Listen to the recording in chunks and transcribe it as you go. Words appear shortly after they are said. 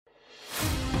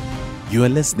You are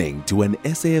listening to an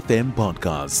SAFM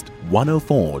podcast,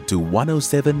 104 to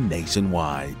 107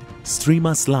 nationwide. Stream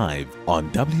us live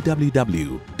on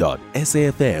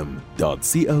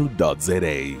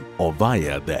www.safm.co.za or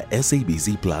via the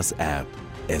SABC Plus app.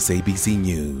 SABC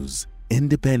News,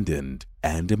 independent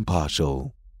and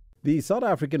impartial. The South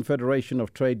African Federation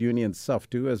of Trade Unions,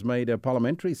 SAFTU, has made a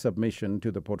parliamentary submission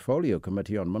to the Portfolio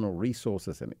Committee on Mineral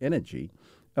Resources and Energy,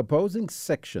 opposing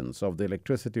sections of the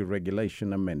Electricity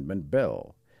Regulation Amendment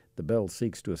Bill. The bill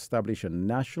seeks to establish a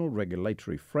national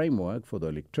regulatory framework for the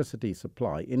electricity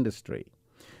supply industry.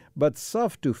 But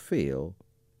SAFTU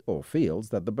feels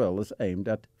that the bill is aimed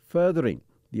at furthering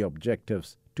the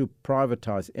objectives to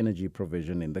privatize energy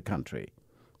provision in the country.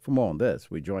 For more on this,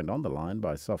 we're joined on the line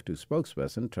by SAFTU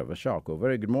spokesperson Trevor Shaku.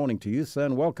 Very good morning to you, sir,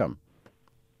 and welcome.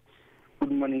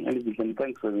 Good morning, Elvis, and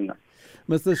thanks for having us.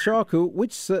 Mr. Shaku,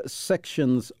 which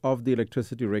sections of the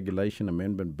Electricity Regulation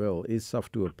Amendment Bill is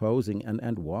SAFTU opposing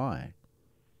and why?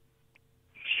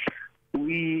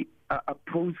 We are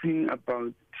opposing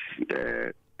about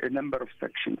a number of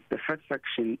sections. The first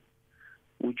section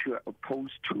which we are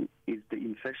opposed to is the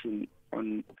insertion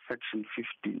on Section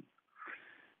 15.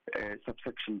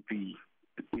 Subsection B,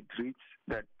 it reads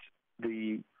that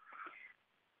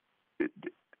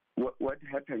what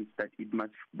happens that they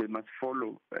must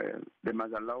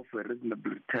allow for a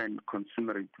reasonable return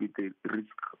commensurate with the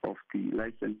risk of the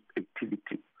licensed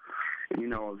activity. And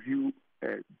in our view,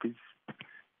 this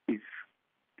is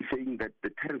saying that the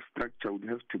tariff structure would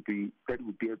be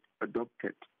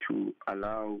adopted to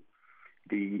allow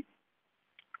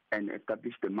and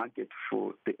establish the market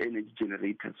for the energy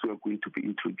generators who are going to be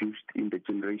introduced in the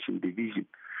generation division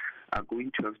are going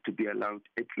to have to be allowed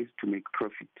at least to make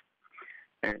profit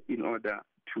in order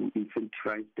to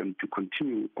incentivize them to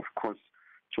continue, of course,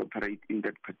 to operate in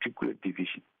that particular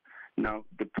division. Now,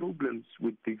 the problems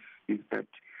with this is that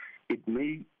it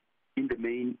may, in the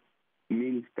main,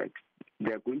 means that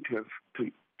they are going to have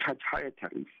to charge higher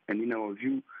tariffs, and in our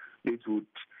view, this would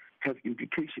have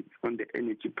implications on the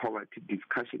energy poverty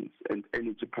discussions and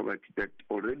energy poverty that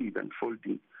already is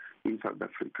unfolding in South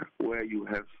Africa, where you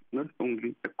have not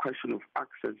only a question of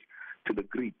access to the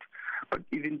grid, but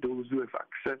even those who have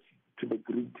access to the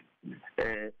grid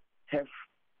have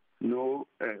no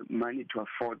money to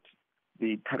afford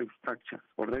the tariff structure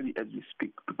already as we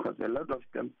speak, because a lot of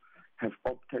them have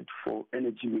opted for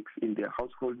energy mix in their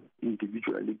household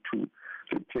individually to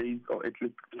replace or at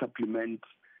least supplement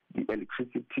the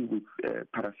electricity with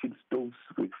paraffin stoves,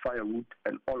 with firewood,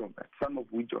 and all of that, some of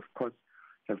which, of course,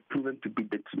 have proven to be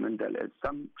detrimental, as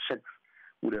some shacks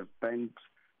would have burned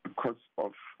because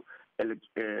of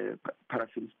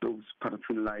paraffin stoves,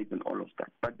 paraffin lights, and all of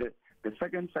that. But the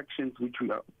second sections which we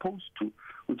are opposed to,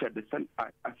 which are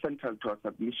central to our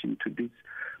submission to this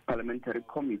parliamentary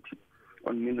committee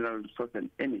on mineral resource and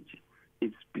energy,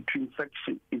 is the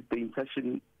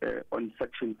insertion on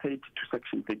Section 30 to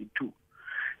Section 32.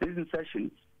 These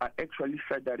insertions are actually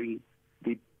furthering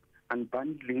the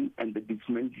unbundling and the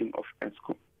dismantling of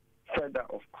ESCOM. Further,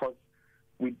 of course,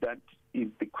 with that is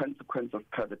the consequence of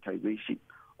privatization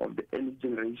of the energy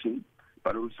generation,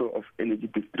 but also of energy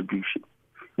distribution.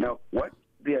 Now, what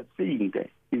they are saying there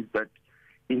is that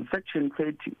in Section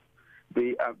 30,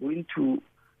 they are going to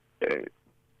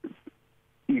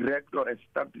erect or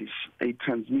establish a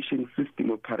transmission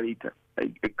system operator,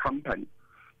 a company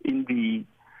in the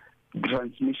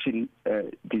transmission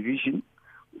division,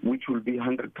 which will be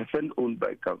 100% owned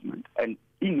by government. And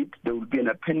in it, there will be an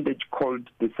appendage called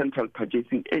the Central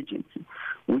Purchasing Agency,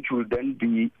 which will then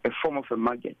be a form of a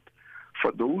market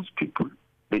for those people,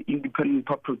 the independent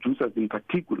power producers in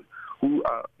particular, who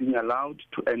are being allowed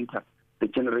to enter the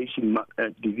generation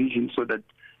division so that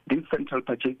this Central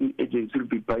Purchasing Agency will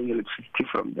be buying electricity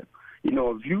from them. In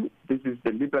our view, this is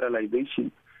the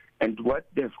liberalization and what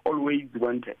they've always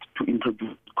wanted, to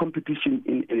introduce competition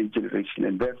in energy generation,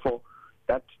 and therefore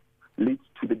that leads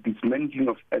to the dismantling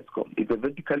of ESCOM. It's a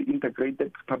vertically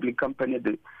integrated public company at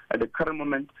the current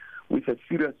moment with a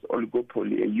serious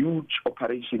oligopoly, a huge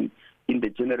operation in the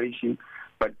generation.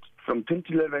 But from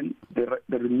 2011, the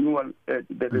renewable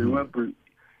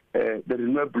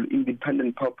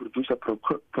independent power producer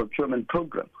procurement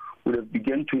program would have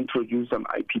begun to introduce some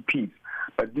IPPs.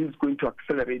 But this is going to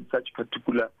accelerate such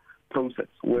particular process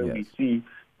where we see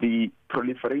the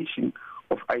proliferation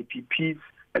of IPPs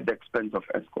at the expense of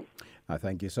ESCOM.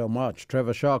 Thank you so much.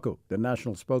 Trevor Shaku, the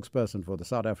national spokesperson for the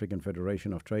South African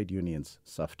Federation of Trade Unions,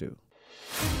 SAFTU.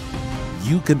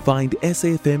 You can find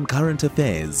SAFM Current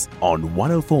Affairs on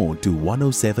 104 to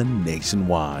 107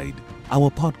 nationwide. Our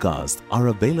podcasts are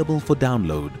available for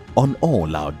download on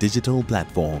all our digital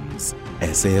platforms.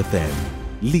 SAFM,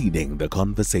 leading the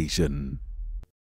conversation.